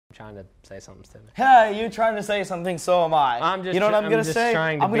trying to say something to me. Hey, you trying to say something, so am I. You know what I'm going to say?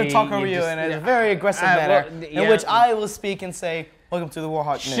 I'm going to talk over you in a very aggressive manner, in which I will speak and say, welcome to the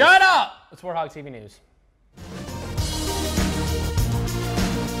Warhawk News. Shut up! It's Warhawk TV News.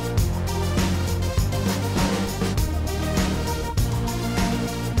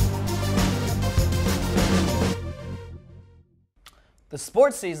 The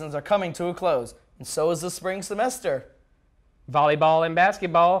sports seasons are coming to a close, and so is the spring semester. Volleyball and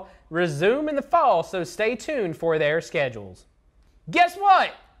basketball resume in the fall, so stay tuned for their schedules. Guess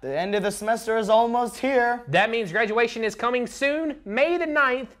what? The end of the semester is almost here. That means graduation is coming soon, May the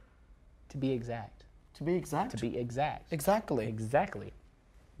 9th, to be exact. To be exact? To be exact. Exactly. Exactly.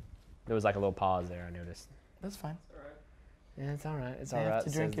 There was like a little pause there, I noticed. That's fine. Yeah, it's all right. It's I all have right. to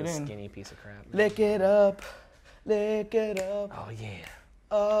drink it in. Skinny piece of crap. Lick it up. Lick it up. Oh, yeah.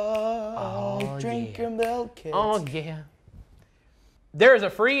 Oh, drink your milk, kids. Oh, yeah. There is a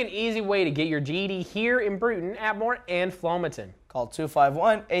free and easy way to get your GED here in Bruton, Atmore, and Flomaton. Call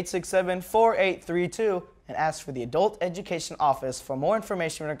 251-867-4832 and ask for the Adult Education Office for more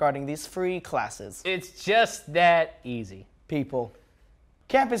information regarding these free classes. It's just that easy. People.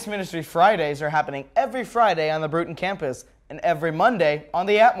 Campus Ministry Fridays are happening every Friday on the Bruton campus and every Monday on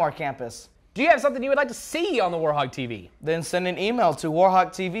the Atmore campus. Do you have something you would like to see on the Warhawk TV? Then send an email to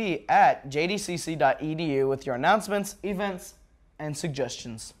warhawktv@jdcc.edu with your announcements, events, and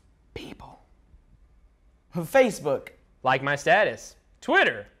suggestions. People. Facebook. Like my status.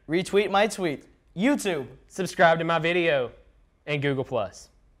 Twitter. Retweet my tweet. YouTube. Subscribe to my video. And Google+.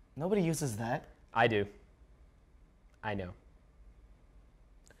 Nobody uses that. I do. I know.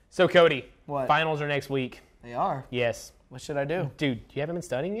 So, Cody. What? Finals are next week. They are. Yes. What should I do? Dude, you haven't been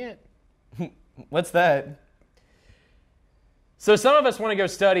studying yet? What's that? So some of us want to go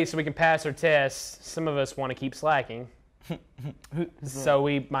study so we can pass our tests. Some of us want to keep slacking. So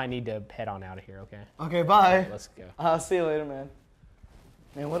we might need to head on out of here, okay? Okay, bye. Let's go. I'll see you later, man.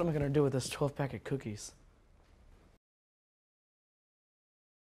 Man, what am I going to do with this 12-pack of cookies?